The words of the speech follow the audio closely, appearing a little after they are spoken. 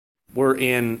We're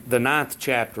in the 9th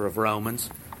chapter of Romans,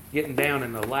 getting down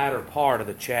in the latter part of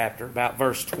the chapter, about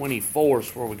verse 24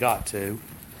 is where we got to.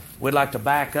 We'd like to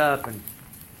back up and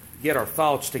get our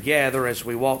thoughts together as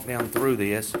we walk down through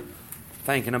this,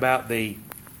 thinking about the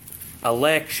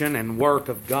election and work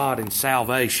of God in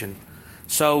salvation.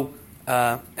 So,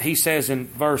 he says in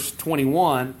verse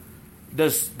 21,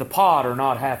 does the potter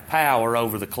not have power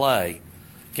over the clay?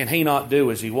 Can he not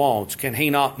do as he wants? Can he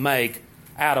not make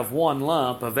out of one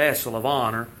lump a vessel of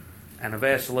honor and a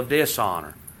vessel of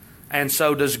dishonor? And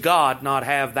so does God not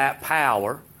have that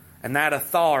power and that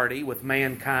authority with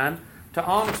mankind to,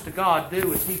 honest to God,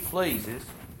 do as He pleases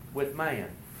with man?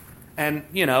 And,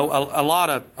 you know, a lot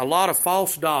of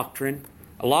false doctrine,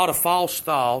 a lot of false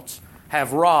thoughts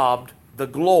have robbed the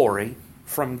glory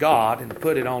from God and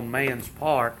put it on man's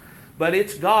part. But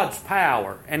it's God's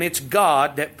power, and it's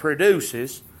God that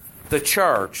produces the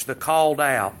church, the called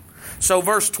out. So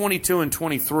verse 22 and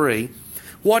 23,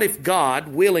 what if God,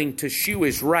 willing to shew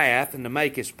His wrath and to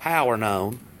make His power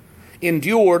known,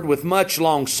 endured with much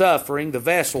long suffering the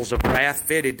vessels of wrath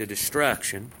fitted to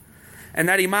destruction, and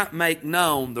that He might make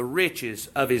known the riches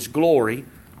of His glory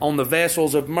on the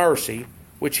vessels of mercy,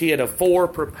 which He had afore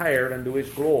prepared unto His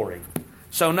glory.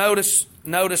 So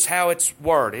notice how it's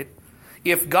worded.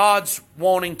 If God's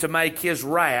wanting to make His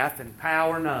wrath and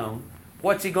power known,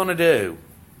 what's He going to do?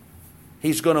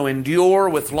 He's going to endure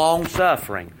with long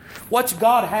suffering. What's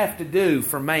God have to do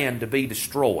for man to be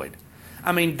destroyed?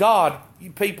 I mean, God,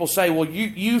 people say, well,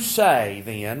 you say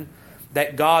then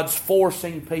that God's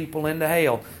forcing people into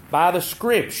hell. By the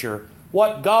Scripture,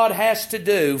 what God has to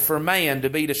do for man to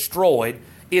be destroyed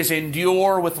is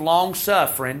endure with long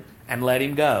suffering and let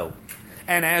him go.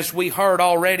 And as we heard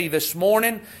already this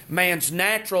morning, man's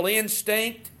natural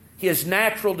instinct, his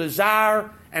natural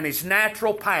desire, and his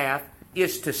natural path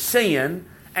is to sin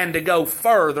and to go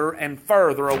further and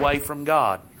further away from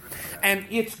God. And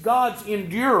it's God's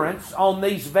endurance on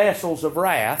these vessels of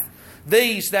wrath,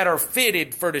 these that are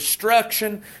fitted for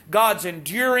destruction, God's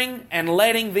enduring and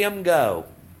letting them go.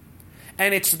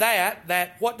 And it's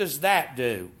that what does that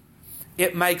do?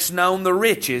 It makes known the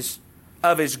riches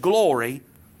of His glory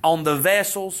on the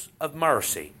vessels of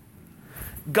mercy.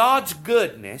 God's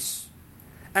goodness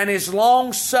and His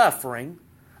long suffering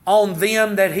on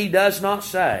them that He does not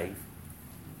save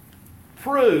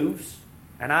proves,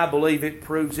 and I believe it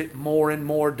proves it more and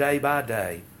more day by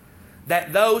day,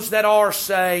 that those that are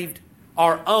saved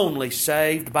are only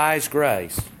saved by His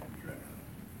grace.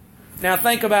 Now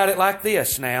think about it like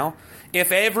this now.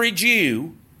 If every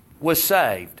Jew was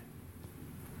saved,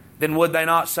 then would they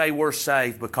not say we're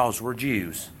saved because we're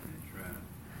Jews?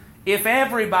 If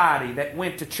everybody that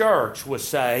went to church was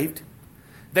saved,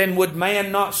 then would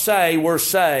man not say we're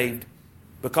saved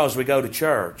because we go to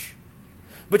church?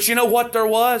 But you know what there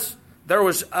was? There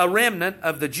was a remnant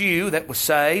of the Jew that was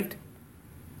saved,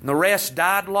 and the rest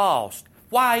died lost.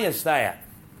 Why is that?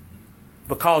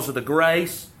 Because of the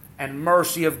grace and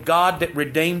mercy of God that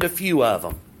redeemed a few of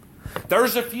them.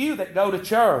 There's a few that go to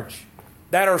church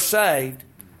that are saved,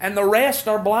 and the rest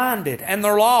are blinded and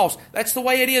they're lost. That's the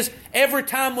way it is every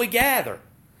time we gather.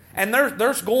 And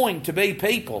there's going to be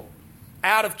people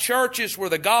out of churches where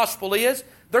the gospel is,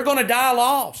 they're going to die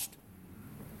lost.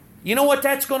 You know what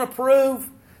that's going to prove?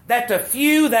 That the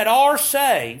few that are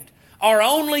saved are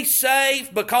only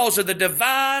saved because of the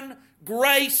divine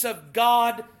grace of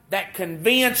God that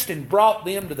convinced and brought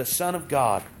them to the Son of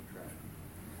God.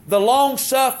 The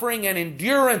long-suffering and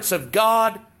endurance of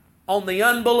God on the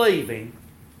unbelieving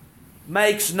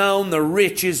makes known the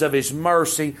riches of His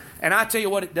mercy. And I tell you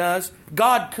what it does.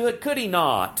 God could He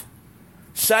not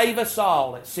save us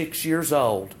all at 6 years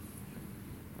old?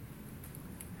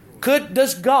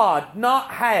 Does God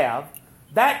not have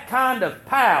that kind of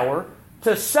power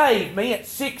to save me at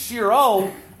 6 years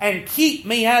old and keep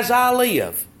me as I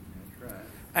live?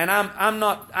 And I'm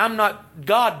not,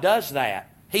 God does that.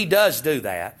 He does do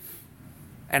that.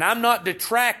 And I'm not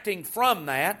detracting from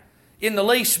that in the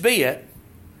least bit.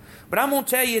 But I'm going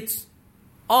to tell you, it's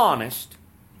honest.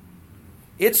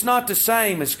 It's not the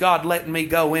same as God letting me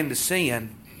go into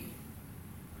sin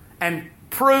and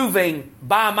proving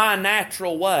by my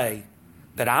natural way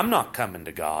that I'm not coming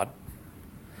to God.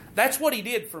 That's what He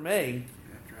did for me.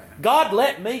 God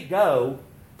let me go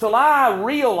till I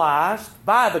realized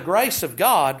by the grace of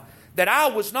God that I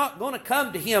was not going to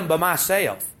come to Him by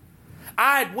myself.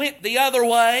 I had went the other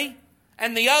way,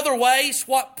 and the other way's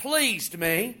what pleased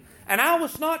me. And I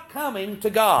was not coming to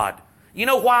God. You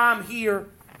know why I'm here?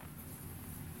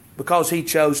 Because He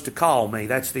chose to call me.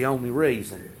 That's the only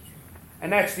reason.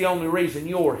 And that's the only reason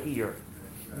you're here.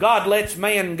 God lets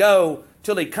man go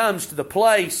till he comes to the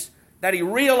place that he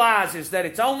realizes that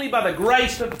it's only by the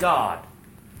grace of God.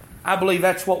 I believe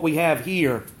that's what we have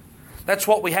here. That's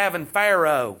what we have in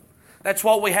Pharaoh. That's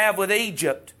what we have with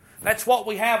Egypt. That's what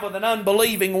we have with an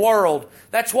unbelieving world.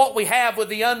 That's what we have with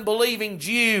the unbelieving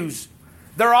Jews.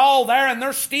 They're all there and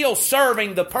they're still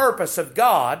serving the purpose of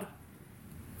God,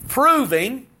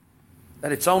 proving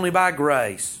that it's only by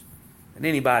grace that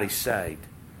anybody's saved.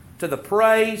 To the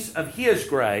praise of His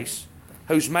grace,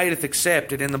 who's made us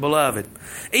accepted in the Beloved.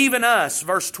 Even us,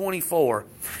 verse 24,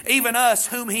 even us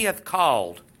whom He hath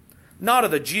called, not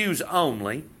of the Jews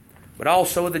only, but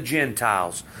also of the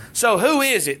Gentiles. So who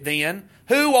is it then?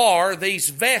 Who are these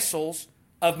vessels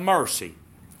of mercy?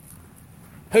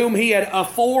 Whom He had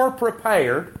afore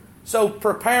prepared, so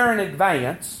prepare in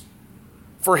advance,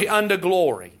 for unto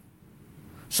glory.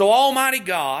 So Almighty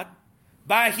God,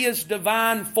 by His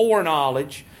divine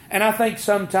foreknowledge, and I think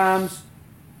sometimes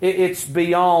it's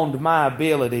beyond my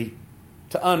ability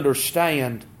to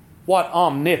understand what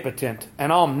omnipotent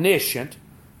and omniscient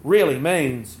really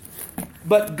means.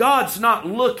 But God's not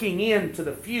looking into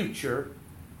the future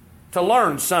to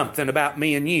learn something about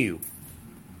me and you.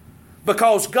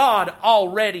 Because God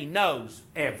already knows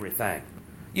everything.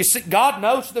 You see, God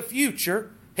knows the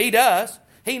future. He does.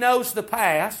 He knows the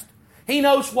past. He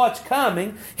knows what's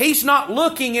coming. He's not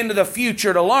looking into the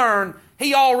future to learn.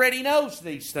 He already knows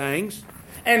these things.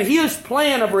 And His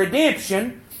plan of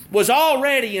redemption was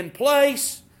already in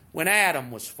place when Adam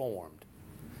was formed.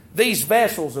 These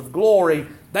vessels of glory,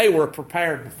 they were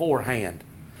prepared beforehand.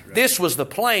 This was the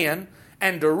plan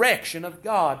and direction of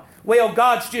God. Well,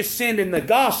 God's just sending the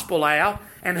gospel out,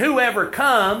 and whoever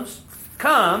comes,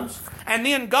 comes, and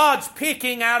then God's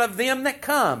picking out of them that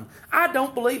come. I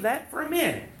don't believe that for a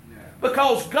minute.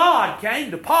 Because God came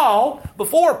to Paul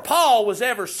before Paul was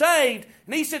ever saved,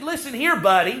 and He said, listen here,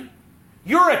 buddy,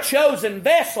 you're a chosen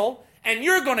vessel, and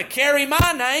you're going to carry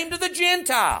my name to the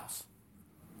Gentiles.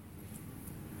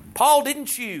 Paul didn't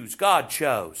choose, God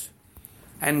chose.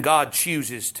 And God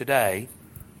chooses today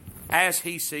as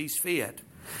He sees fit.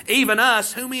 Even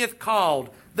us whom He hath called.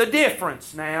 The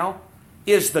difference now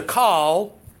is the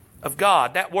call of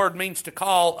God. That word means to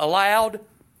call aloud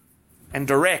and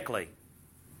directly.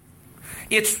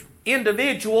 It's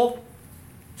individual,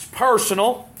 it's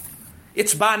personal,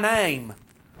 it's by name.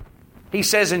 He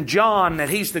says in John that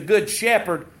He's the good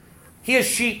shepherd. His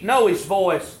sheep know His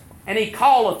voice, and He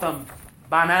calleth them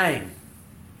by name.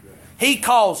 He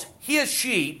calls His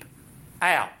sheep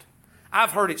out.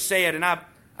 I've heard it said, and I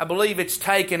believe it's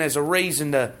taken as a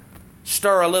reason to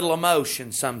stir a little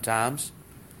emotion sometimes.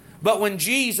 But when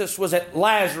Jesus was at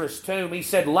Lazarus' tomb, He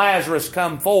said, Lazarus,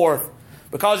 come forth.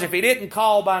 Because if He didn't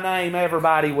call by name,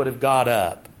 everybody would have got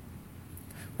up.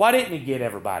 Why didn't He get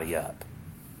everybody up?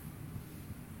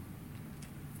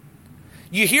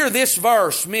 You hear this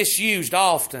verse misused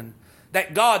often,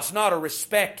 that God's not a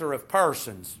respecter of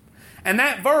persons. And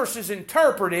that verse is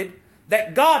interpreted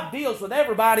that God deals with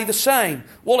everybody the same.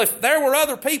 Well, if there were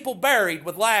other people buried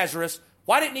with Lazarus,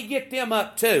 why didn't He get them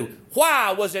up too?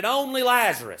 Why was it only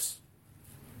Lazarus?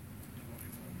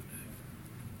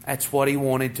 That's what He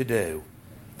wanted to do.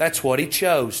 That's what He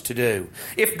chose to do.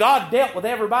 If God dealt with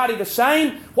everybody the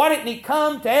same, why didn't He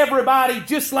come to everybody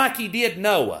just like He did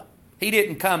Noah? He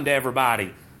didn't come to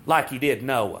everybody like He did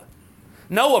Noah.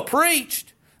 Noah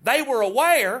preached. They were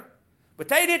aware, but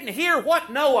they didn't hear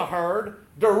what Noah heard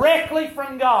directly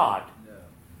from God.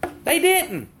 They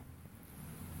didn't.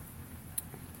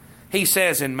 He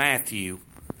says in Matthew,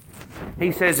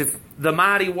 He says, if the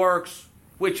mighty works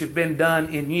which have been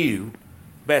done in you,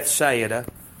 Bethsaida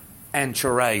and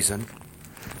Chorazin,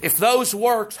 if those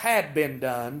works had been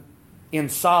done in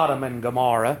Sodom and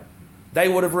Gomorrah, they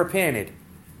would have repented.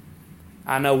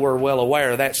 I know we're well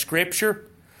aware of that scripture,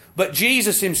 but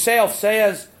Jesus Himself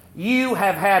says, you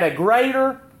have had a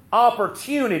greater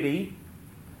opportunity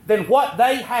than what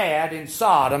they had in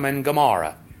Sodom and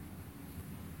Gomorrah.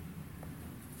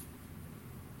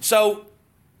 So,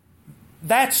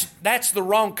 that's the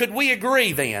wrong. Could we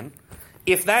agree then,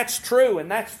 if that's true and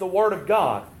that's the Word of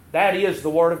God, that is the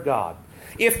Word of God.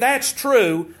 If that's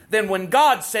true, then when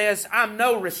God says, I'm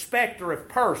no respecter of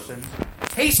persons,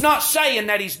 He's not saying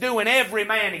that He's doing every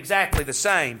man exactly the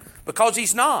same, because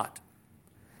He's not.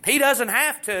 He doesn't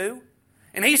have to,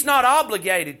 and He's not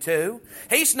obligated to.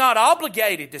 He's not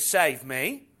obligated to save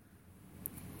me.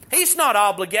 He's not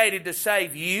obligated to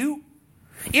save you.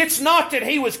 It's not that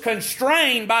He was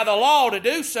constrained by the law to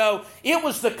do so. It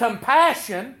was the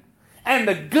compassion and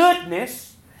the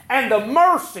goodness and the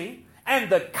mercy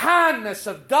and the kindness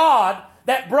of God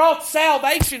that brought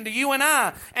salvation to you and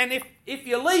I. And if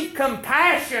you leave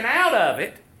compassion out of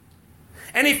it,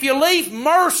 and if you leave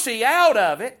mercy out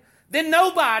of it, then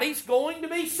nobody's going to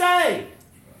be saved.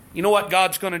 You know what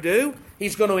God's going to do?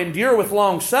 He's going to endure with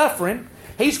long suffering.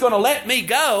 He's going to let me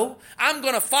go. I'm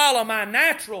going to follow my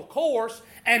natural course,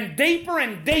 and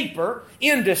deeper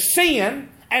into sin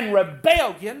and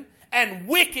rebellion and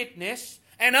wickedness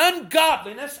and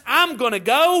ungodliness I'm going to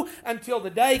go until the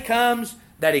day comes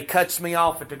that He cuts me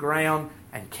off at the ground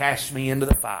and casts me into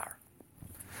the fire.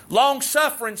 Long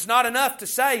suffering's not enough to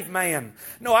save man.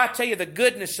 No, I tell you, the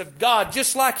goodness of God,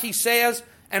 just like He says,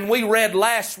 and we read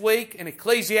last week in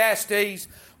Ecclesiastes,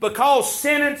 because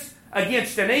sentence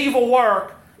against an evil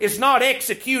work is not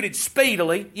executed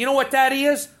speedily. You know what that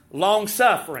is? Long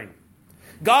suffering.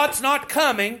 God's not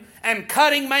coming and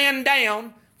cutting man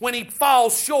down when he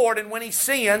falls short and when he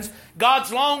sins.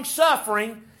 God's long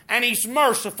suffering and He's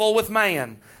merciful with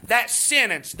man. That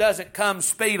sentence doesn't come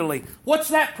speedily. What's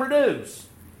that produce?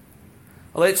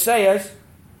 Well, it says,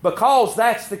 because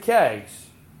that's the case,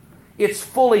 it's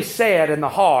fully set in the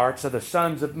hearts of the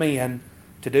sons of men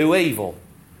to do evil.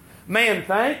 Man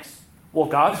thinks, well,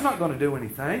 God's not going to do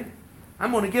anything.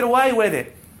 I'm going to get away with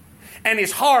it. And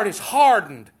his heart is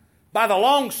hardened by the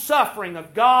long suffering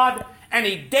of God, and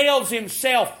he delves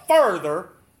himself further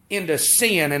into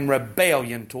sin and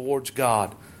rebellion towards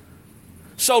God.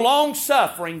 So long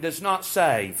suffering does not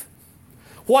save.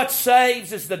 What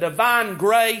saves is the divine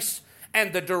grace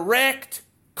and the direct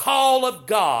call of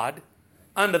God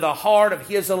unto the heart of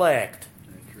His elect.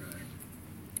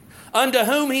 Unto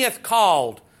whom He hath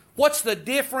called. What's the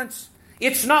difference?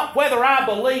 It's not whether I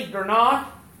believed or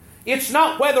not. It's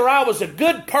not whether I was a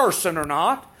good person or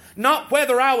not. Not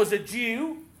whether I was a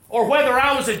Jew or whether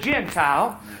I was a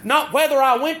Gentile. Not whether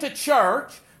I went to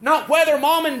church. Not whether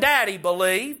Mom and Daddy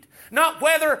believed. Not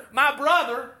whether my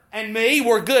brother and me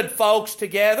were good folks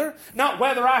together. Not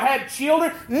whether I had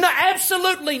children. No,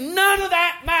 absolutely none of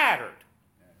that mattered.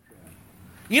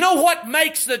 You know what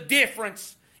makes the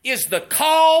difference is the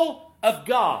call of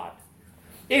God.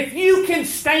 If you can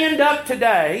stand up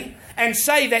today and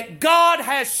say that God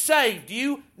has saved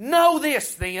you, know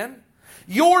this then.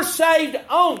 You're saved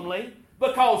only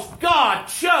because God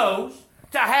chose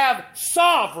to have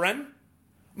sovereign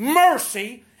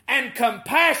mercy and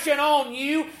compassion on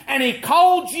you, and He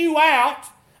called you out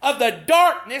of the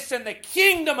darkness and the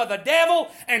kingdom of the devil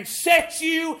and set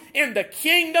you in the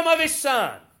kingdom of His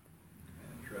Son.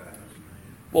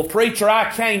 Well, preacher,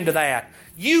 I came to that.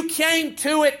 You came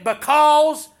to it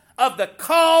because of the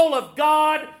call of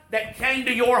God that came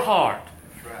to your heart.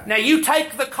 Right. Now, you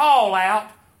take the call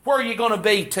out, where are you going to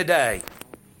be today?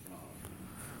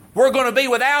 We're going to be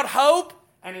without hope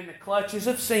and in the clutches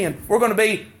of sin. We're going to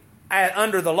be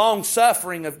under the long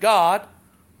suffering of God,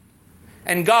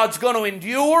 and God's going to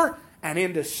endure, and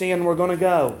into sin we're going to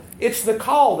go. It's the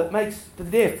call that makes the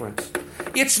difference.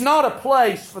 It's not a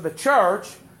place for the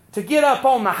church to get up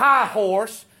on the high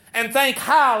horse and think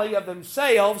highly of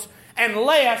themselves and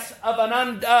less of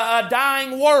a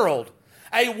dying world.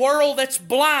 A world that's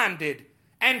blinded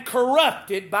and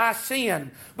corrupted by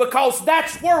sin. Because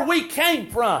that's where we came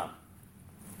from.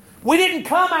 We didn't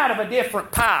come out of a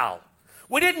different pile.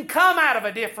 We didn't come out of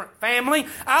a different family.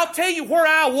 I'll tell you where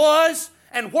I was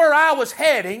and where I was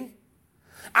heading.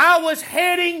 I was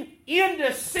heading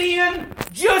into sin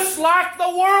just like the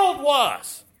world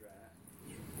was.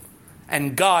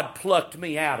 And God plucked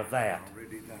me out of that.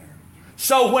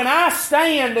 So when I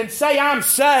stand and say I'm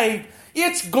saved,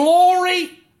 it's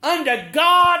glory unto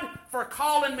God for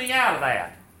calling me out of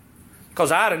that.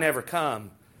 Because I'd have never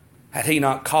come had He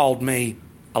not called me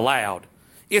aloud.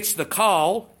 It's the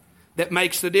call that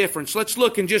makes the difference. Let's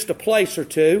look in just a place or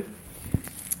two.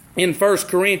 In 1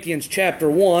 Corinthians chapter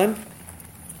 1,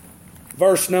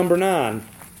 verse number 9.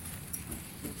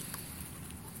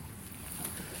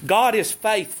 God is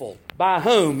faithful, by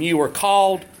whom you were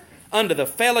called unto the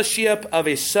fellowship of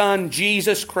His Son,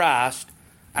 Jesus Christ,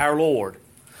 our Lord.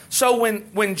 So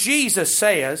when Jesus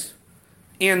says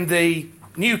in the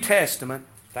New Testament,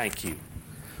 thank you,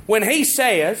 when He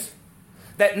says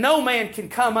that no man can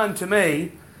come unto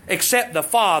me except the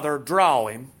Father draw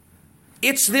him,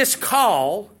 it's this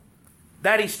call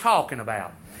that He's talking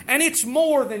about. And it's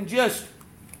more than just,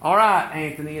 all right,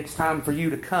 Anthony, it's time for you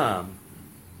to come.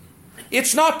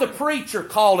 It's not the preacher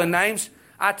calling names.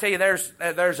 I tell you,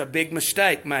 there's a big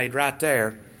mistake made right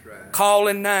there. Right.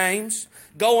 Calling names,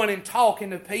 going and talking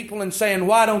to people and saying,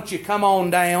 why don't you come on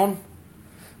down?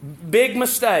 Big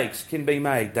mistakes can be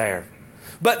made there.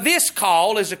 But this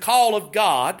call is a call of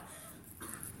God.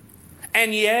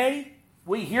 And yea,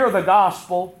 we hear the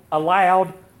gospel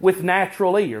aloud with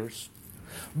natural ears.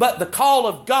 But the call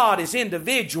of God is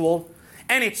individual,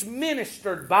 and it's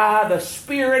ministered by the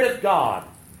Spirit of God.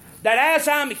 That as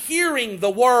I'm hearing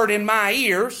the Word in my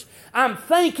ears, I'm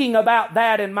thinking about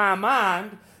that in my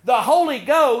mind, the Holy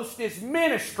Ghost is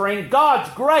ministering God's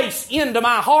grace into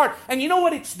my heart. And you know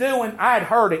what it's doing? I'd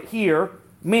heard it here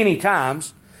many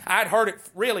times. I'd heard it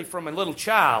really from a little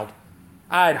child.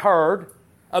 I'd heard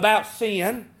about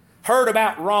sin, heard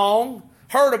about wrong,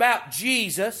 heard about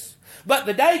Jesus. But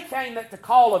the day came that the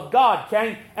call of God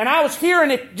came, and I was hearing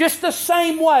it just the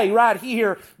same way right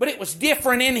here, but it was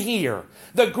different in here.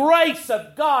 The grace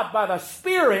of God by the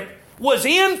Spirit was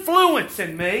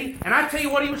influencing me, and I tell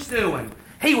you what He was doing.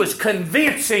 He was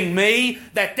convincing me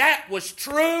that that was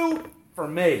true for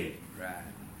me. Right.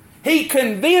 He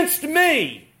convinced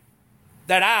me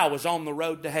that I was on the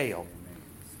road to hell.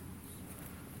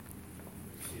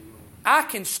 I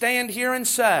can stand here and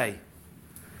say,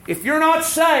 if you're not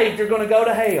saved, you're going to go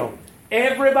to hell.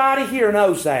 Everybody here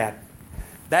knows that.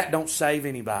 That don't save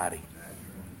anybody.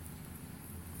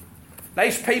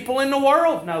 There's people in the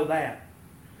world know that.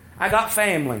 I got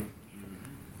family.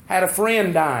 Had a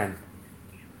friend dying.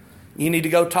 You need to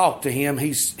go talk to him.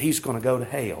 He's going to go to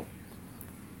hell.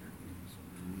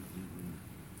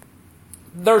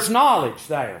 There's knowledge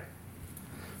there.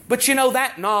 But you know,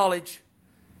 that knowledge,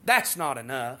 that's not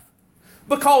enough.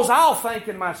 Because I'll think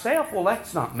in myself, well,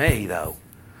 that's not me, though.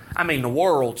 I mean, the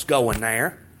world's going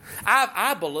there.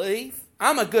 I believe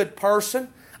I'm a good person.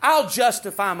 I'll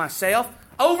justify myself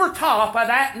over top of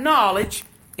that knowledge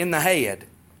in the head.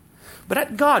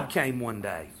 But God came one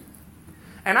day.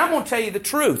 And I'm going to tell you the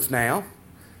truth now.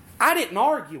 I didn't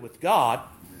argue with God.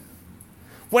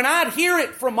 When I'd hear it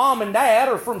from Mom and Dad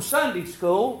or from Sunday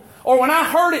school, or when I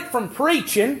heard it from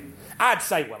preaching, I'd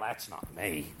say, well, that's not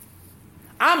me.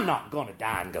 I'm not going to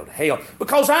die and go to hell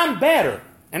because I'm better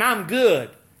and I'm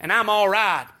good and I'm all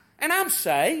right and I'm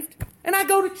saved and I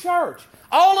go to church.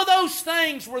 All of those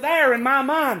things were there in my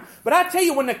mind. But I tell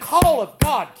you, when the call of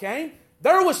God came,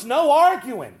 there was no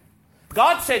arguing.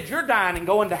 God said, you're dying and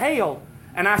going to hell.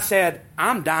 And I said,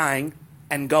 I'm dying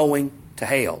and going to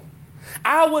hell.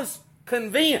 I was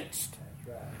convinced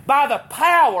by the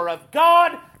power of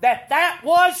God that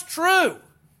was true.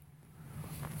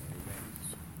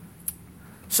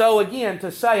 So again,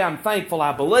 to say I'm thankful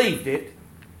I believed it,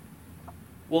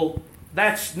 well,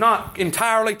 that's not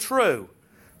entirely true.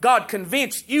 God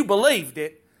convinced you believed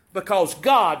it because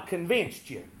God convinced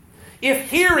you. If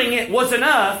hearing it was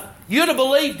enough, you'd have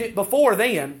believed it before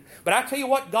then. But I tell you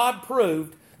what, God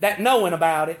proved that knowing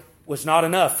about it was not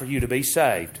enough for you to be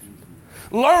saved.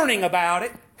 Learning about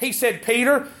it, He said,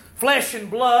 Peter, flesh and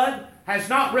blood has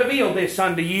not revealed this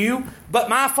unto you, but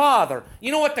my Father.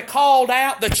 You know what the called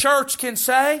out, the church can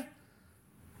say?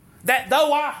 That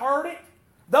though I heard it,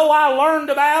 though I learned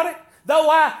about it, though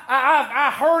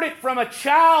I heard it from a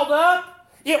child up,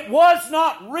 it was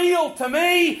not real to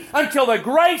me until the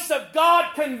grace of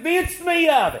God convinced me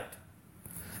of it.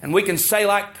 And we can say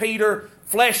like Peter,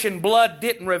 flesh and blood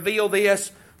didn't reveal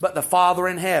this, but the Father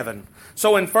in heaven.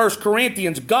 So in 1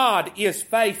 Corinthians, God is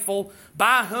faithful,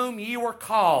 by whom ye were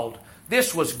called.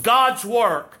 This was God's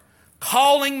work,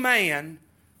 calling man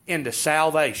into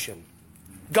salvation.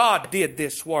 God did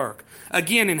this work.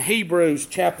 Again in Hebrews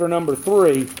chapter number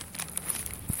 3.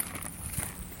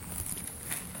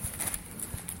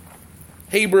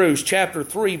 Hebrews chapter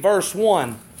 3 verse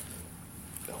 1.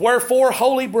 Wherefore,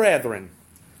 holy brethren,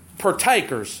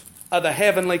 partakers of the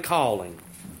heavenly calling,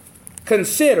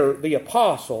 consider the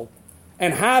apostle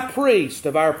and high priest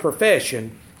of our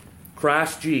profession,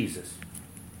 Christ Jesus.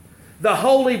 The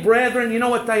holy brethren, you know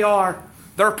what they are?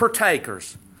 They're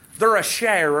partakers. They're a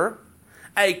sharer,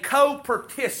 a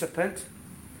co-participant,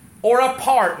 or a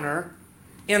partner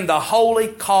in the holy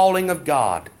calling of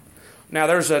God. Now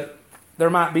there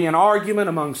might be an argument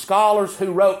among scholars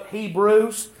who wrote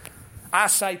Hebrews. I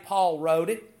say Paul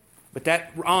wrote it, but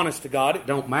that, honest to God, it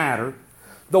don't matter.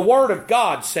 The Word of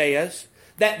God says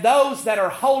that those that are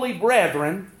holy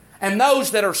brethren and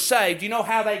those that are saved, you know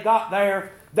how they got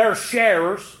there? They're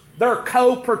sharers. They're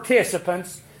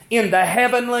co-participants in the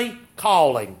heavenly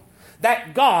calling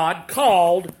that God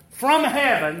called from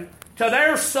heaven to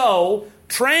their soul,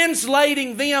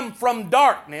 translating them from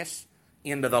darkness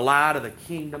into the light of the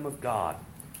kingdom of God.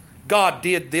 God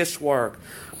did this work.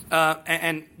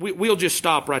 And we'll just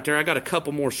stop right there. I got a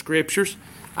couple more scriptures.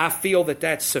 I feel that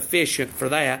that's sufficient for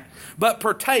that. But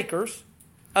partakers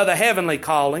of the heavenly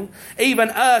calling, even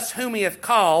us whom He hath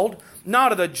called,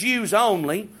 not of the Jews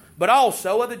only, but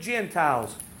also of the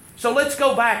Gentiles. So let's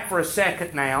go back for a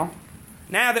second now.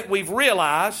 Now that we've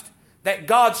realized that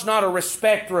God's not a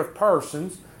respecter of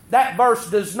persons, that verse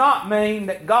does not mean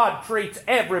that God treats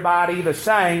everybody the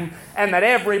same and that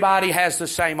everybody has the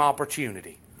same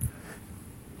opportunity.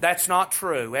 That's not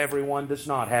true. Everyone does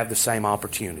not have the same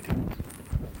opportunity.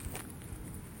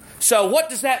 So what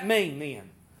does that mean then?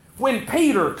 When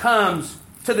Peter comes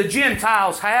to the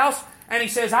Gentiles' house and he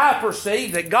says, I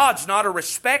perceive that God's not a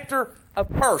respecter of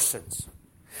persons.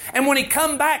 And when he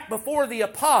come back before the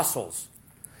apostles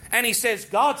and he says,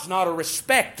 God's not a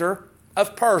respecter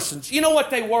of persons. You know what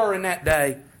they were in that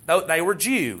day? They were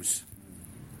Jews.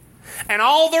 And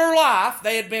all their life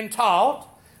they had been taught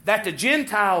that the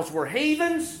Gentiles were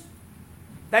heathens,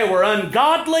 they were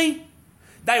ungodly,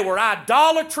 they were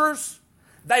idolaters,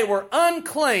 they were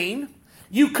unclean.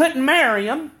 You couldn't marry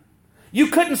them, you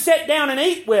couldn't sit down and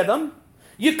eat with them,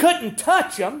 you couldn't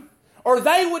touch them, or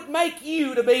they would make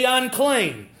you to be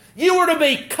unclean. You were to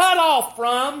be cut off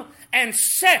from and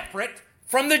separate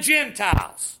from the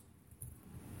Gentiles.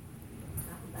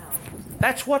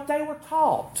 That's what they were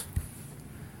taught.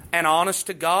 And honest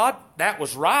to God, that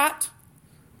was right.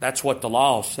 That's what the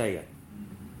law said.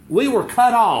 We were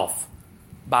cut off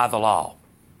by the law.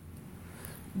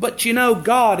 But you know,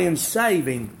 God in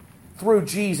saving through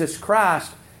Jesus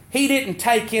Christ, He didn't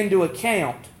take into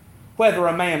account whether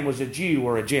a man was a Jew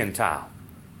or a Gentile.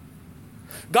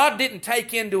 God didn't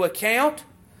take into account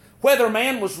whether a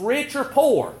man was rich or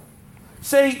poor.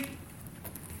 See,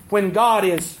 when God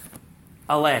is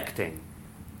electing,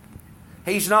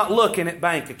 He's not looking at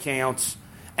bank accounts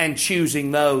and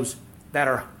choosing those that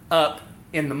are up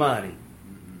in the money.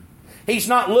 He's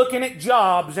not looking at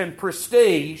jobs and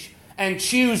prestige and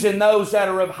choosing those that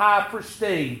are of high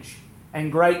prestige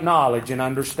and great knowledge and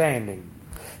understanding.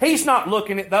 He's not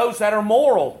looking at those that are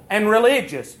moral and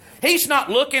religious. He's not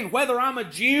looking whether I'm a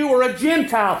Jew or a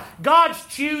Gentile. God's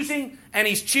choosing, and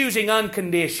He's choosing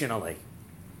unconditionally.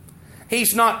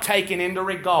 He's not taking into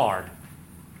regard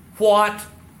what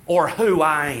or who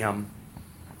I am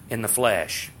in the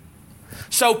flesh.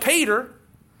 So Peter,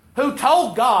 who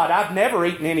told God, I've never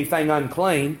eaten anything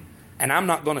unclean, and I'm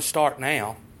not going to start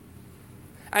now.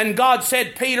 And God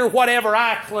said, Peter, whatever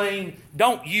I clean,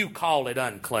 don't you call it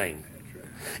unclean.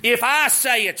 If I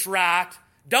say it's right,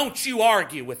 don't you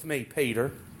argue with me,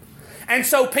 Peter. And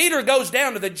so Peter goes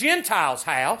down to the Gentiles'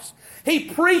 house. He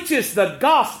preaches the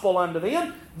gospel unto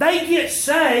them. They get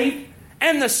saved,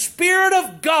 and the Spirit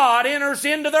of God enters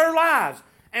into their lives.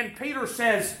 And Peter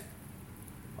says,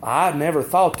 I never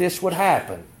thought this would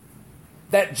happen.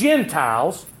 That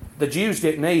Gentiles, the Jews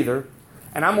didn't either,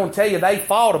 and I'm going to tell you, they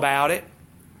fought about it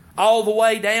all the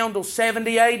way down till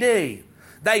 70 A.D.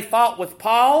 They fought with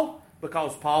Paul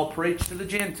because Paul preached to the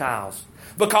Gentiles.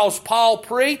 Because Paul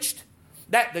preached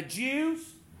that the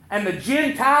Jews and the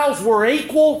Gentiles were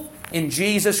equal in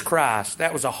Jesus Christ.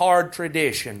 That was a hard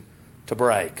tradition to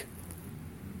break.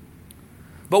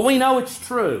 But we know it's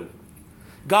true.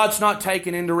 God's not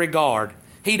taken into regard.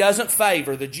 He doesn't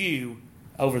favor the Jew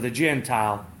over the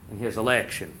Gentile in His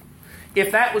election.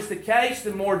 If that was the case,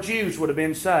 then more Jews would have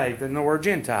been saved than there were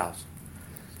Gentiles.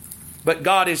 But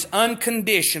God is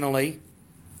unconditionally,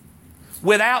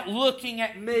 without looking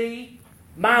at me,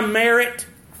 my merit,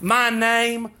 my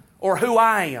name, or who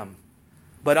I am,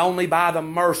 but only by the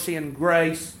mercy and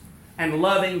grace and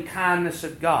loving kindness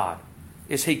of God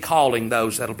is He calling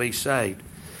those that will be saved.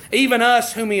 Even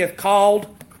us whom He hath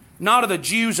called, not of the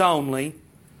Jews only,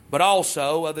 but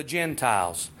also of the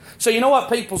Gentiles. So you know what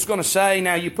people's going to say?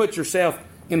 Now you put yourself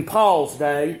in Paul's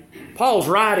day. Paul's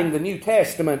writing the New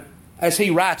Testament as he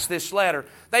writes this letter.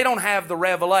 They don't have the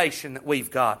revelation that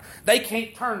we've got. They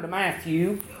can't turn to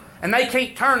Matthew, and they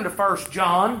can't turn to 1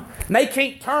 John, and they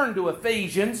can't turn to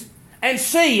Ephesians and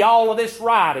see all of this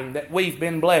writing that we've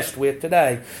been blessed with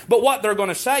today. But what they're going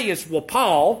to say is, well,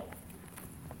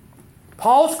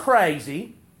 Paul's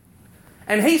crazy,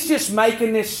 and he's just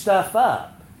making this stuff up.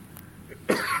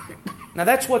 Now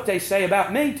that's what they say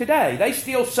about me today. They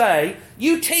still say,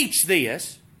 you teach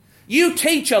this, you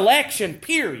teach election,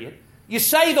 period. You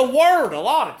say the Word a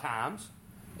lot of times,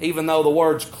 even though the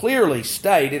Word's clearly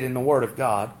stated in the Word of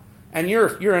God, and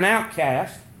you're an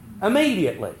outcast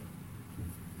immediately.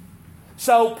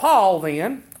 So Paul's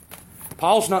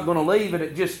not going to leave it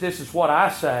at just this is what I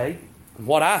say and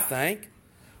what I think,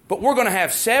 but we're going to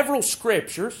have several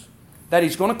scriptures that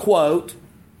he's going to quote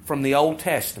from the Old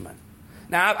Testament.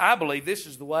 Now, I believe this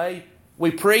is the way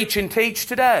we preach and teach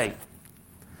today.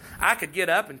 I could get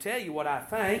up and tell you what I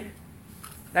think.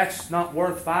 That's not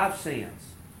worth 5 cents.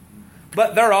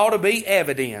 But there ought to be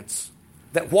evidence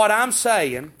that what I'm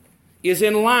saying is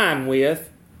in line with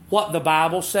what the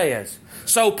Bible says.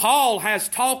 So Paul has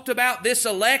talked about this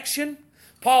election.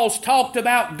 Paul's talked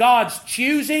about God's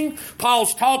choosing.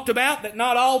 Paul's talked about that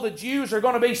not all the Jews are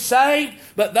going to be saved,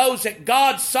 but those that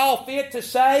God saw fit to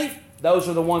save, those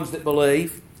are the ones that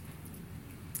believe.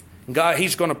 God,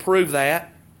 He's going to prove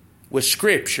that with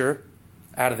Scripture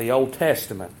out of the Old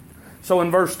Testament. So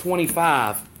in verse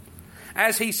 25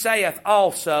 as he saith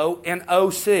also in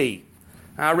OC.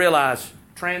 I realize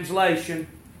translation,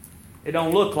 it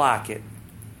don't look like it,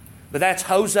 but that's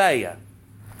Hosea.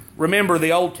 Remember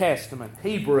the Old Testament,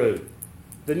 Hebrew,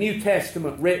 the New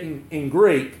Testament written in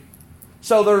Greek.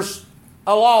 So there's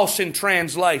a loss in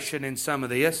translation in some of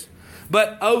this.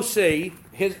 But OC,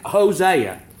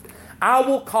 Hosea, I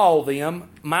will call them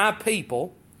my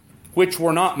people, which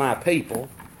were not my people,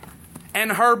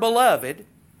 and her beloved,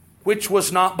 which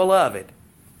was not beloved.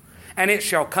 And it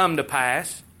shall come to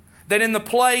pass that in the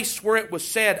place where it was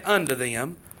said unto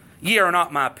them, Ye are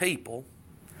not my people,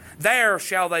 there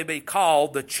shall they be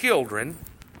called the children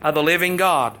of the living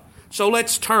God. So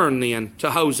let's turn then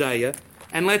to Hosea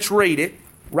and let's read it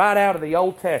right out of the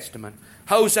Old Testament.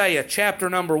 Hosea chapter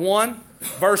number 1,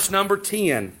 verse number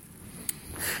 10.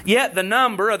 Yet the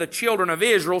number of the children of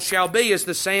Israel shall be as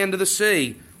the sand of the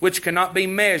sea, which cannot be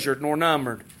measured nor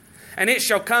numbered. And it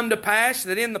shall come to pass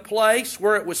that in the place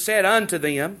where it was said unto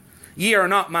them, Ye are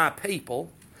not my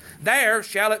people, there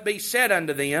shall it be said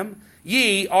unto them,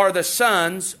 Ye are the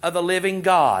sons of the living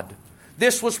God.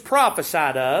 This was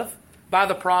prophesied of by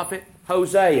the prophet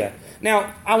Hosea.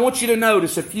 Now, I want you to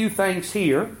notice a few things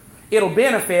here. It'll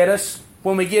benefit us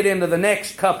when we get into the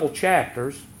next couple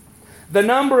chapters. The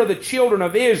number of the children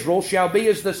of Israel shall be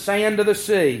as the sand of the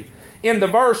sea. In the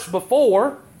verse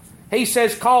before, he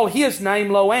says, Call his name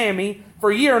Lo-Ammi,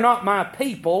 for ye are not my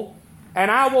people,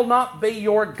 and I will not be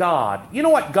your God. You know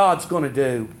what God's going to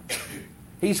do?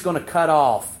 He's going to cut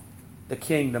off the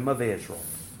kingdom of Israel.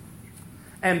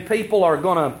 And people are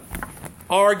going to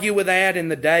argue with that in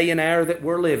the day and hour that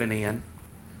we're living in.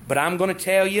 But I'm going to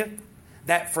tell you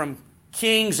that from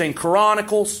Kings and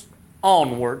Chronicles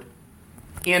onward,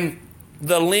 in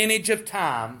the lineage of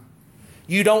time,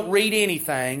 you don't read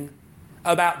anything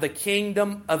about the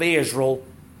kingdom of Israel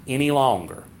any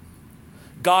longer.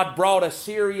 God brought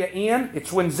Assyria in.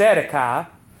 It's when Zedekiah.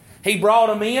 He brought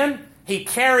them in. He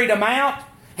carried them out.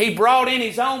 He brought in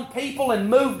His own people and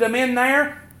moved them in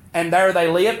there. And there they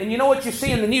lived. And you know what you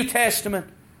see in the New Testament?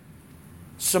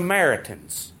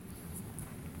 Samaritans.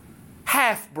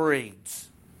 Half-breeds.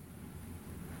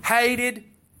 Hated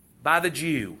by the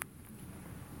Jew.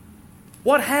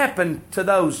 What happened to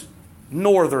those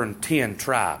northern 10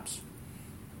 tribes?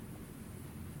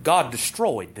 God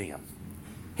destroyed them.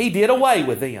 He did away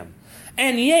with them.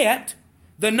 And yet,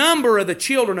 the number of the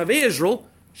children of Israel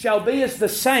shall be as the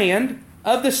sand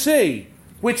of the sea,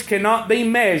 which cannot be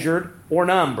measured or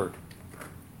numbered.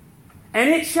 And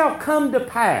it shall come to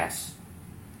pass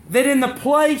that in the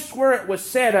place where it was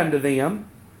said unto them,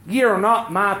 Ye are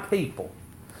not my people.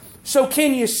 So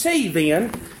can you see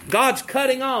then, God's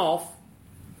cutting off,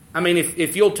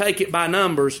 if you'll take it by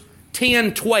numbers,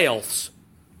 10/12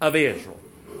 of Israel.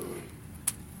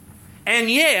 And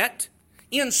yet,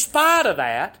 in spite of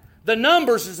that, the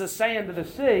numbers is the sand of the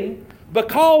sea,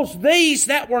 because these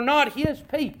that were not His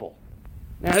people.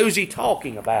 Now who's He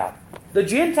talking about? The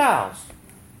Gentiles.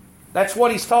 That's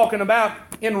what He's talking about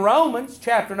in Romans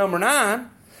chapter number 9.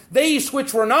 These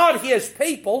which were not His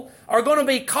people are going to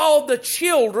be called the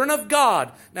children of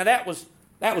God. Now that was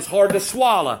hard to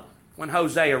swallow when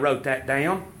Hosea wrote that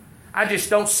down. I just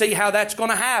don't see how that's going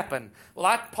to happen.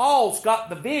 Like Paul's got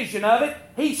the vision of it.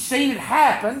 He's seen it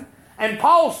happen. And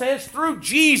Paul says through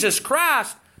Jesus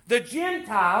Christ, the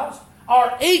Gentiles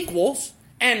are equals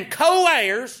and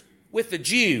co-heirs with the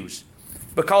Jews.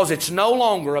 Because it's no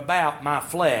longer about my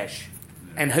flesh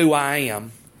and who I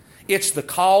am. It's the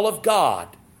call of God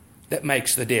that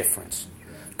makes the difference.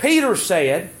 Peter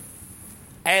said,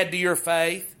 add to your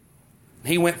faith.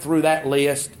 He went through that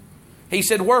list. He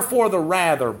said, Wherefore the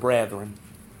rather, brethren,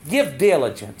 give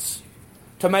diligence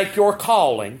to make your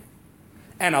calling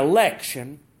and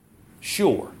election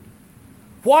sure.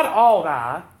 What ought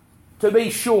I to be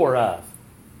sure of?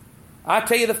 I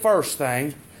tell you the first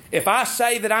thing, if I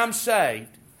say that I'm saved,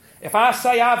 if I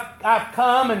say I've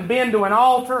come and been to an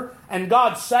altar and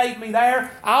God saved me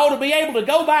there, I ought to be able to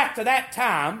go back to that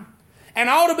time and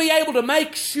I ought to be able to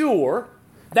make sure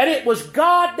that it was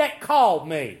God that called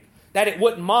me. That it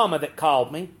wasn't Mama that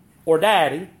called me, or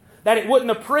Daddy. That it wasn't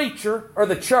the preacher or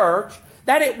the church.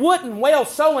 That it wasn't, well,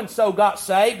 so-and-so got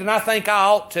saved and I think I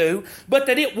ought to. But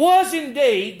that it was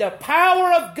indeed the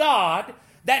power of God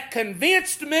that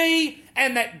convinced me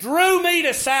and that drew me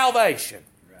to salvation.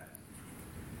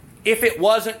 If it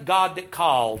wasn't God that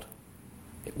called,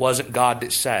 it wasn't God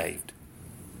that saved.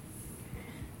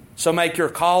 So make your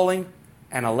calling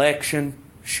and election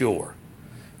sure.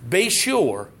 Be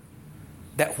sure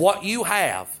that what you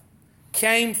have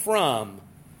came from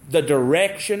the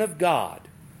direction of God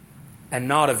and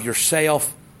not of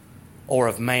yourself or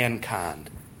of mankind.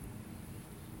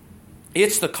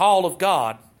 It's the call of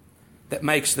God that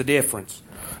makes the difference.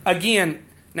 Again,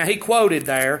 now he quoted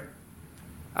there,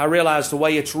 I realize the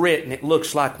way it's written, it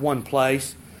looks like one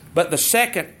place. But the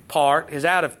second part is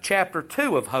out of chapter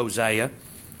 2 of Hosea,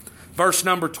 verse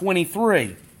number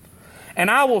 23. And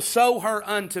I will sow her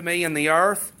unto me in the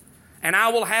earth, and I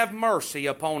will have mercy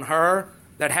upon her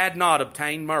that had not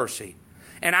obtained mercy.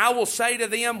 And I will say to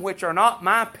them which are not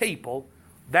my people,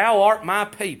 Thou art my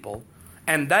people,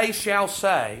 and they shall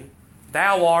say,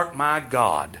 Thou art my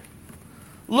God.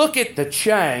 Look at the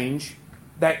change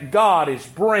that God is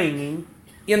bringing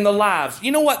in the lives.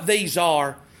 You know what these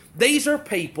are? These are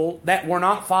people that were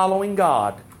not following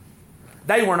God.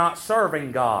 They were not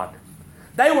serving God.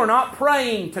 They were not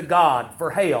praying to God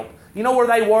for help. You know where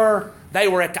they were? They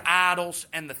were at the idols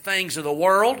and the things of the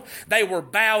world. They were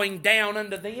bowing down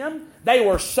unto them. They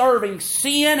were serving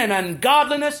sin and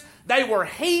ungodliness. They were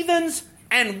heathens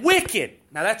and wicked.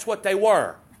 Now that's what they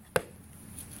were.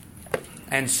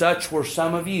 And such were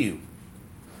some of you.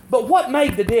 But what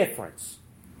made the difference?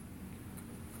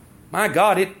 My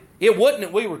God, it wasn't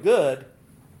that we were good.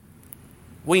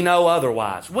 We know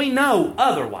otherwise. We know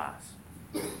otherwise.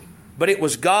 But it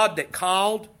was God that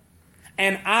called,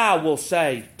 and I will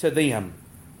say to them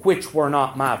which were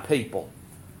not my people,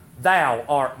 Thou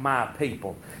art my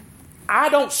people. I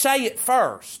don't say it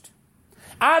first.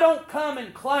 I don't come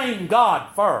and claim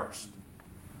God first.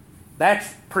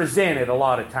 That's presented a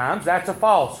lot of times. That's a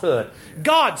falsehood.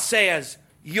 God says,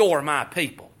 You're my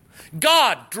people.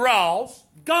 God draws,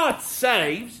 God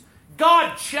saves,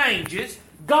 God changes,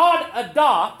 God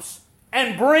adopts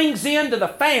and brings into the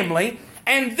family,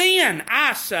 and then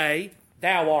I say,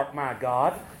 Thou art my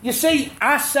God. You see,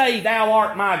 I say Thou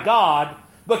art my God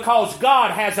because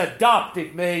God has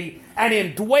adopted me and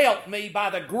indwelt me by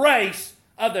the grace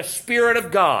of the Spirit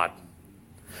of God.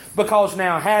 Because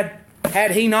now,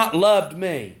 had He not loved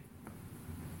me,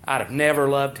 I'd have never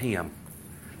loved Him.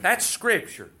 That's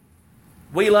Scripture.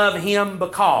 We love Him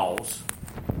because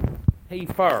He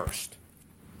first.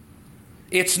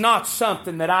 It's not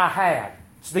something that I had.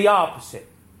 It's the opposite.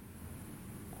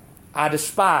 I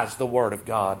despised the Word of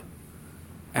God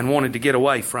and wanted to get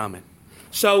away from it.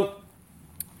 So,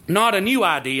 not a new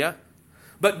idea,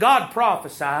 but God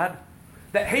prophesied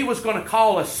that He was going to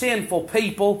call a sinful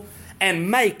people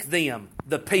and make them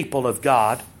the people of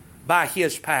God by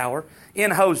His power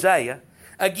in Hosea.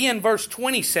 Again, verse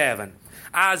 27,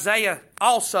 Isaiah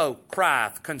also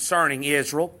crieth concerning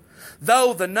Israel,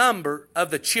 Though the number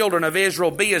of the children of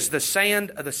Israel be as the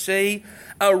sand of the sea,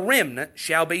 a remnant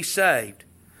shall be saved.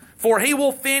 For He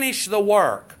will finish the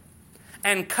work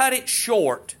and cut it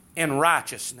short in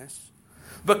righteousness,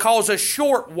 because a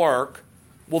short work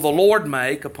will the Lord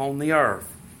make upon the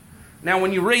earth. Now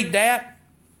when you read that,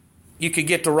 you could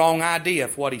get the wrong idea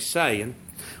of what He's saying.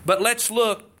 But let's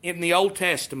look in the Old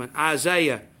Testament,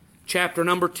 Isaiah chapter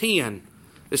number 10.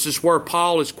 This is where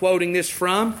Paul is quoting this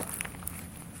from.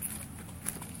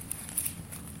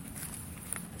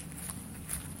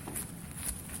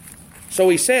 So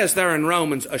he says there in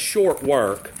Romans, a short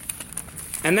work.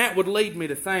 And that would lead me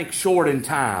to think short in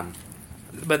time.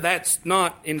 But that's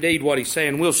not indeed what he's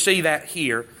saying. We'll see that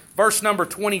here. Verse number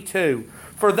 22.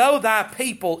 For though thy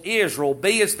people Israel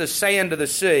be as the sand of the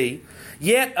sea,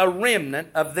 yet a remnant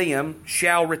of them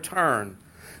shall return.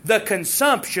 The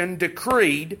consumption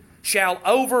decreed shall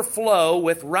overflow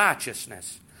with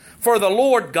righteousness. For the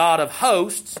Lord God of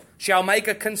hosts shall make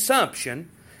a consumption,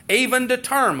 even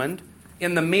determined,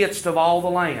 in the midst of all the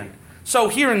land. So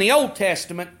here in the Old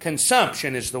Testament,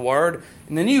 consumption is the word.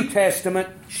 In the New Testament,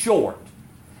 short.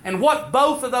 And what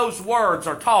both of those words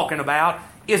are talking about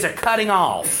is a cutting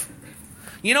off.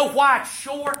 You know why it's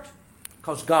short?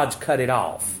 Because God's cut it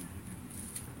off.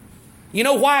 You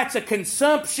know why it's a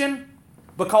consumption?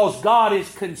 Because God is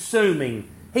consuming.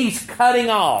 He's cutting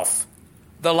off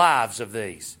the lives of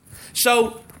these.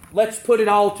 So let's put it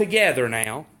all together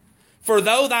now. For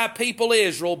though thy people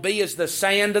Israel be as the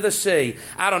sand of the sea.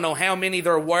 I don't know how many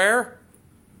there were.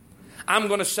 I'm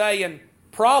going to say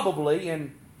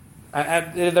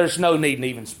there's no need in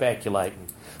even speculating.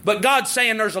 But God's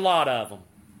saying there's a lot of them.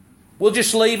 We'll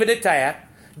just leave it at that.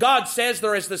 God says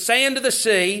they're as the sand of the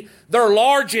sea. They're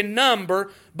large in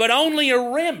number, but only a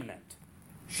remnant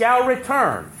shall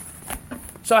return.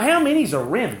 So how many's a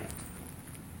remnant?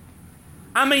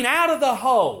 I mean, out of the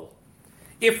whole,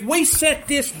 if we set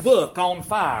this book on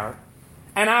fire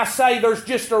and I say there's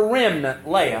just a remnant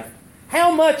left,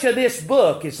 how much of this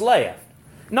book is left?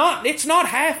 It's not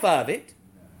half of it.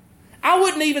 I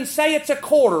wouldn't even say it's a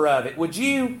quarter of it, would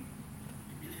you?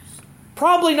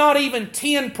 Probably not even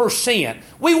 10%.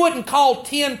 We wouldn't call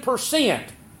 10%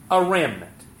 a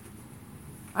remnant.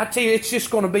 I tell you, it's just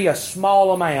going to be a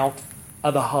small amount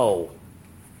of the whole.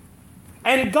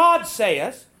 And God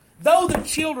says, though the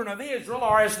children of Israel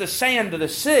are as the sand of the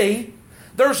sea,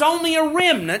 there's only a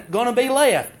remnant going to be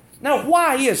left. Now,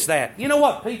 why is that? You know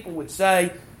what people would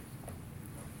say?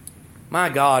 My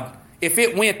God, if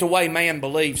it went the way man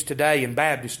believes today in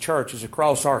Baptist churches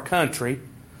across our country,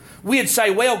 we'd say,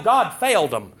 well, God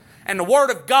failed them, and the Word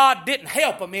of God didn't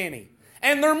help them any,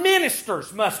 and their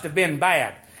ministers must have been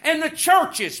bad, and the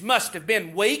churches must have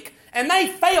been weak, and they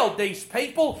failed these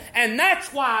people, and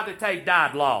that's why that they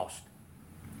died lost.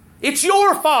 It's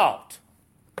your fault.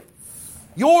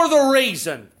 You're the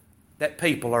reason that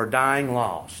people are dying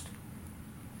lost.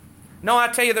 No, I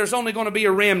tell you, there's only going to be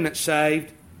a remnant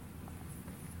saved.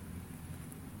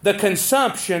 The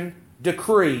consumption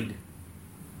decreed.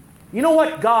 You know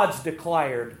what God's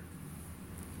declared?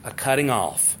 A cutting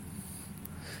off.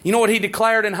 You know what He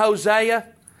declared in Hosea?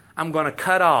 I'm going to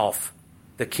cut off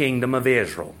the kingdom of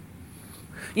Israel.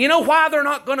 You know why they're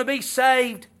not going to be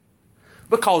saved?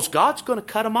 Because God's going to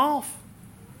cut them off.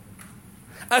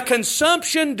 A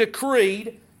consumption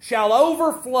decreed shall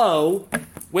overflow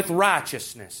with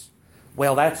righteousness.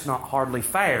 Well, that's not hardly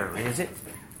fair, is it?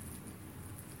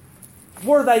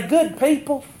 Were they good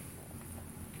people?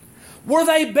 Were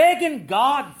they begging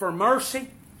God for mercy?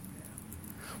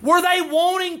 Were they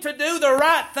wanting to do the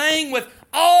right thing with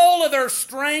all of their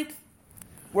strength?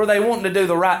 Were they wanting to do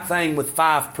the right thing with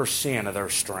 5% of their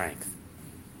strength?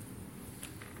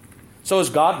 So is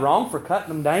God wrong for cutting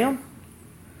them down?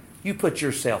 You put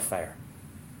yourself there.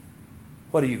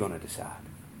 What are you going to decide?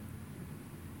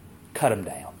 Cut them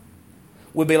down.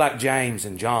 We'll be like James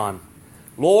and John.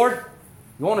 Lord,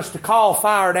 you want us to call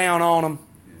fire down on them?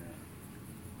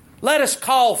 Let us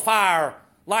call fire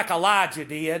like Elijah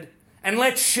did, and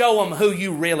let's show them who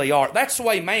you really are. That's the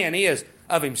way man is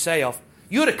of himself.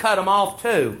 You'd have cut them off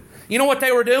too. You know what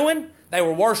they were doing? They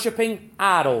were worshiping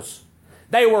idols.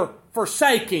 They were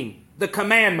forsaking the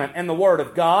commandment and the Word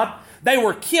of God. They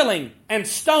were killing and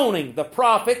stoning the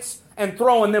prophets and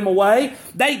throwing them away.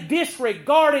 They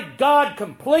disregarded God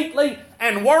completely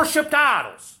and worshiped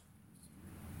idols.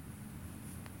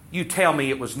 You tell me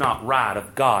it was not right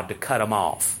of God to cut them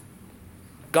off.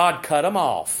 God cut them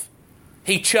off.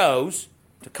 He chose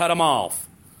to cut them off.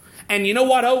 And you know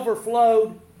what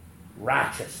overflowed?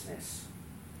 Righteousness.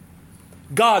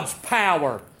 God's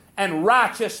power and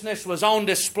righteousness was on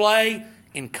display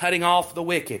in cutting off the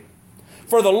wicked.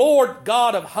 For the Lord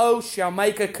God of hosts shall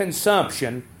make a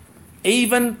consumption,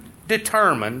 even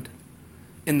determined,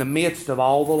 in the midst of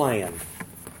all the land.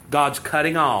 God's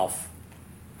cutting off.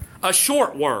 A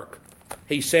short work,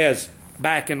 he says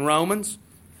back in Romans.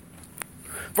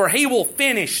 For He will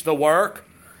finish the work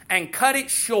and cut it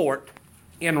short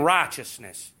in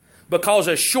righteousness, because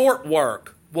a short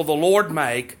work will the Lord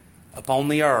make upon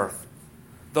the earth.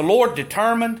 The Lord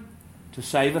determined to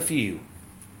save a few.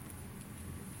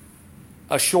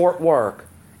 A short work.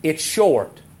 It's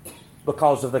short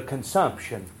because of the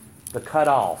consumption, the cut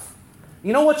off.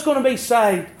 You know what's going to be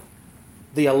saved?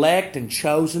 The elect and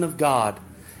chosen of God.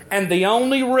 And the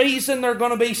only reason they're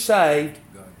going to be saved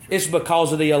is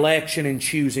because of the election and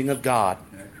choosing of God.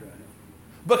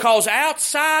 Because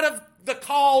outside of the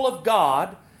call of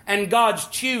God and God's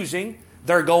choosing,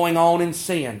 they're going on in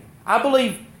sin. I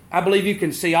believe you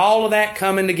can see all of that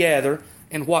coming together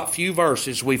in what few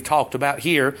verses we've talked about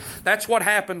here. That's what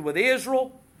happened with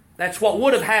Israel. That's what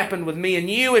would have happened with me and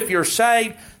you if you're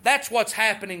saved. That's what's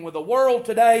happening with the world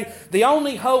today. The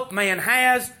only hope man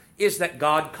has is that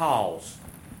God calls.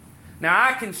 Now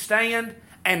I can stand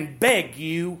and beg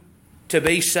you to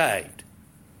be saved.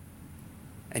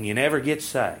 And you never get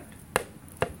saved.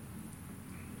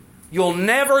 You'll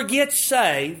never get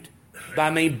saved by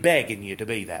me begging you to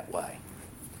be that way.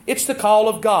 It's the call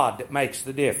of God that makes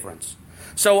the difference.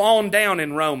 So on down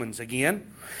in Romans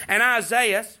again. And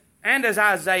Isaiah, and as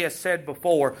Isaiah said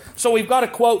before, so we've got a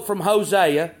quote from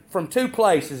Hosea, from two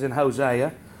places in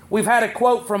Hosea. We've had a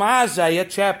quote from Isaiah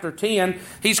chapter 10.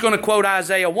 He's going to quote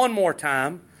Isaiah one more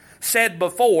time. Said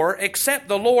before, except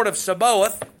the Lord of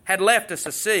Sabaoth had left us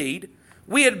a seed,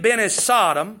 we had been as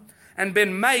Sodom and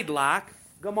been made like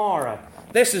Gomorrah.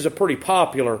 This is a pretty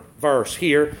popular verse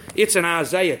here. It's in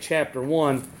Isaiah chapter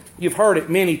 1. You've heard it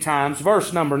many times.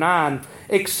 Verse number 9.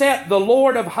 Except the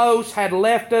Lord of hosts had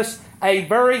left us a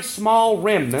very small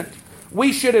remnant,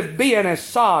 we should have been as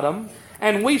Sodom,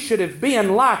 and we should have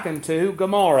been like unto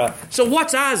Gomorrah. So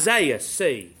what's Isaiah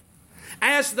see?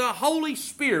 As the Holy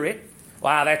Spirit,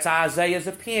 wow, that's Isaiah's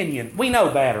opinion. We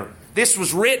know better. This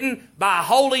was written by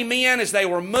holy men as they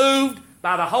were moved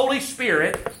by the Holy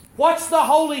Spirit. What's the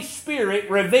Holy Spirit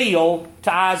reveal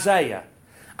to Isaiah?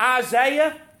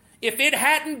 Isaiah, if it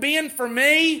hadn't been for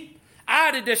me,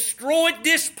 I'd have destroyed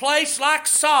this place like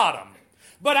Sodom.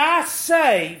 But I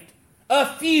saved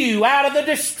a few out of the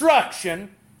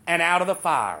destruction and out of the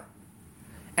fire.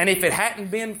 And if it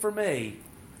hadn't been for me,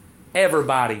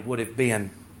 everybody would have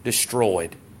been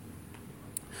destroyed.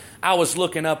 I was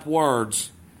looking up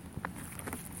words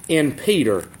in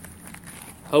Peter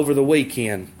over the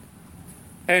weekend.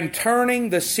 And turning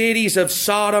the cities of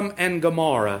Sodom and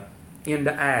Gomorrah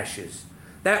into ashes.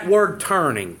 That word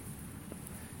turning,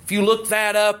 if you look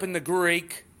that up in the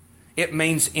Greek, it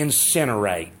means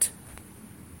incinerate.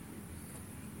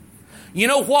 You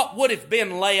know what would have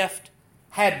been left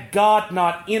had God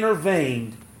not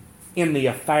intervened in the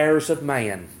affairs of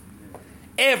man?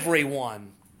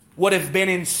 Everyone would have been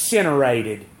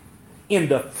incinerated in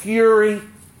the fury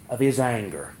of His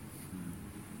anger.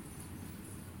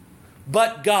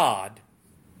 But God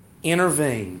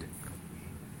intervened.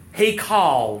 He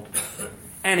called,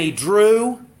 and He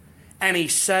drew, and He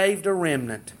saved a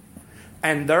remnant.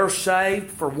 And they're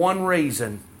saved for one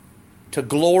reason, to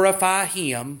glorify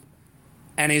Him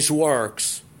and His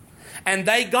works. And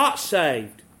they got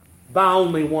saved by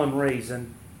only one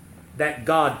reason, that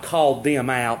God called them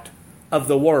out of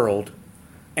the world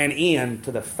and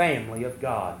into the family of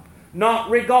God. Not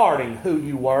regarding who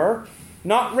you were,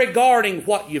 not regarding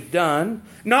what you've done,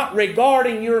 not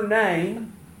regarding your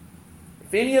name.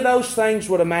 If any of those things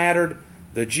would have mattered,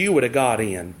 the Jew would have got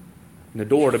in, and the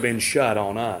door would have been shut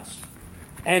on us.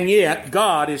 And yet,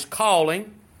 God is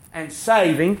calling and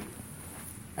saving.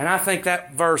 And I think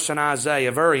that verse in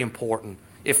Isaiah, very important.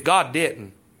 If God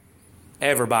didn't,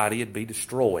 everybody would be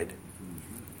destroyed.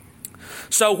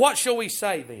 So what shall we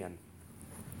say then?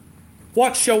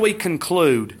 What shall we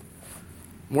conclude?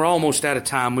 We're almost out of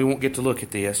time. We won't get to look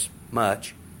at this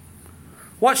much.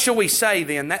 What shall we say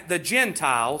then? That the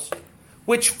Gentiles,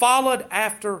 which followed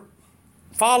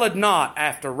not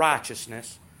after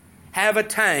righteousness, have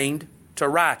attained to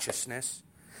righteousness,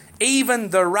 even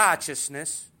the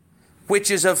righteousness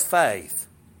which is of faith.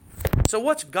 So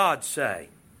what's God say?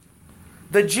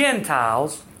 The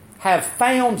Gentiles have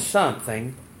found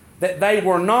something that they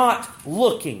were not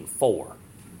looking for.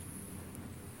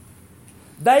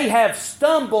 They have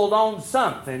stumbled on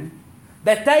something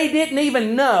that they didn't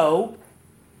even know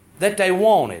that they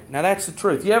wanted. Now that's the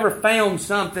truth. You ever found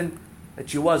something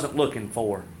that you wasn't looking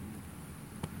for?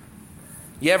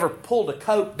 You ever pulled a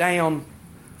coat down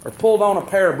or pulled on a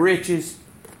pair of breeches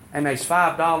and there's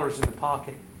 $5 in the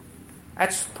pocket?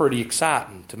 That's pretty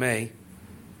exciting to me.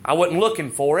 I wasn't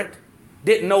looking for it.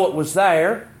 Didn't know it was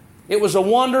there. It was a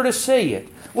wonder to see it.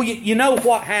 Well, you know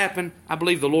what happened? I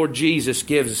believe the Lord Jesus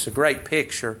gives us a great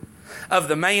picture of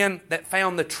the man that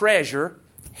found the treasure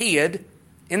hid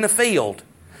in the field.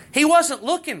 He wasn't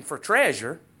looking for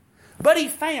treasure, but he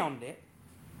found it.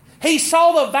 He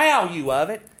saw the value of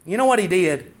it. You know what he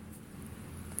did?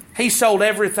 He sold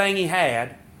everything he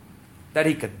had that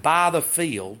he could buy the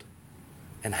field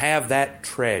and have that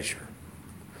treasure.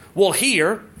 Well,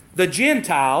 here, the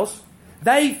Gentiles,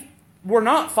 they were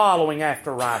not following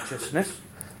after righteousness.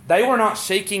 They were not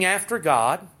seeking after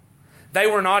God. They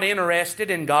were not interested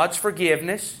in God's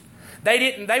forgiveness.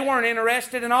 They weren't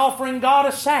interested in offering God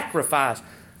a sacrifice.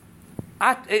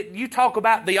 You talk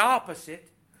about the opposite.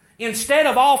 Instead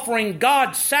of offering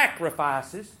God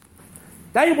sacrifices,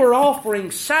 they were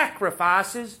offering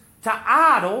sacrifices to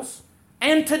idols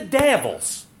and to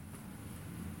devils.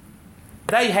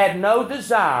 They had no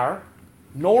desire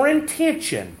nor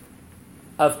intention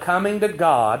of coming to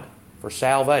God for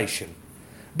salvation.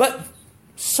 But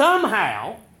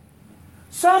somehow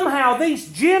these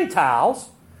Gentiles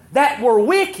that were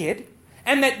wicked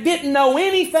and that didn't know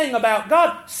anything about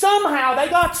God, somehow they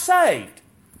got saved.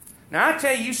 Now I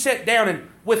tell you, you sit down and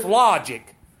with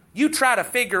logic, you try to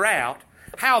figure out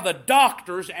how the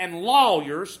doctors and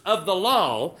lawyers of the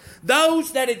law,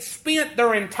 those that had spent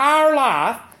their entire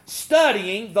life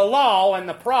studying the law and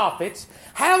the prophets,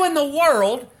 how in the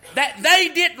world that they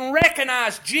didn't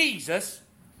recognize Jesus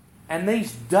and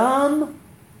these dumb,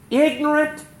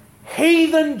 ignorant,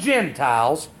 heathen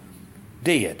Gentiles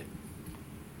did.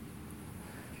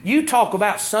 You talk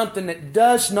about something that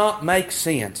does not make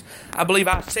sense. I believe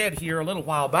I said here a little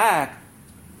while back,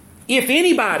 if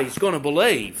anybody's going to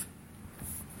believe,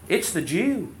 it's the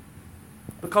Jew.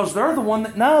 Because they're the one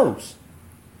that knows.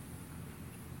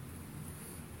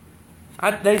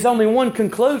 There's only one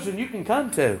conclusion you can come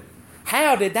to.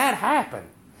 How did that happen?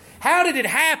 How did it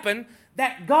happen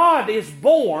that God is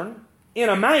born in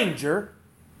a manger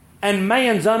and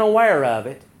man's unaware of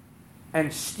it,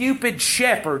 and stupid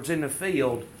shepherds in the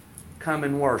field come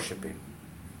and worship Him?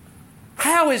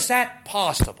 How is that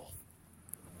possible?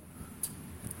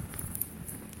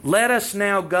 Let us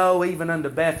now go even unto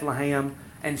Bethlehem,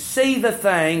 and see the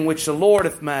thing which the Lord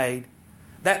hath made,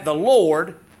 that the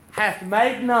Lord hath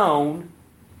made known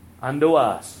unto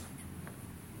us.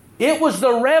 It was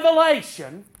the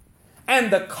revelation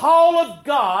and the call of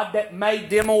God that made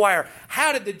them aware.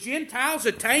 How did the Gentiles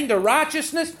attain to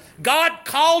righteousness? God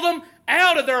called them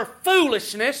out of their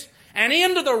foolishness and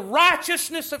into the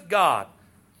righteousness of God.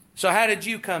 So how did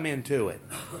you come into it?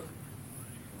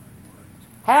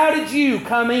 How did you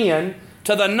come in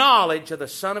to the knowledge of the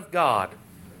Son of God?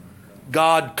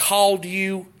 God called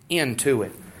you into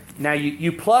it. Now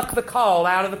you pluck the call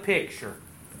out of the picture.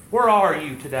 Where are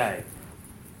you today?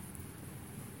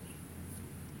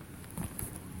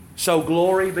 So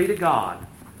glory be to God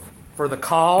for the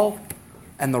call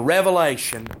and the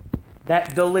revelation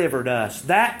that delivered us.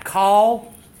 That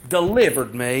call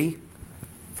delivered me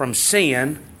from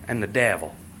sin and the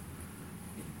devil.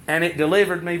 And it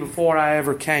delivered me before I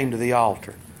ever came to the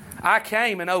altar. I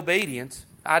came in obedience.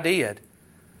 I did.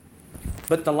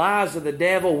 But the lies of the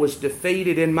devil was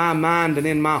defeated in my mind and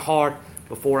in my heart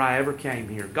before I ever came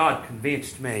here. God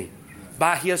convinced me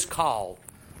by His call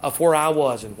of where I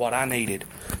was and what I needed.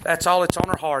 That's all that's on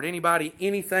our heart. Anybody,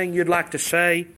 anything you'd like to say?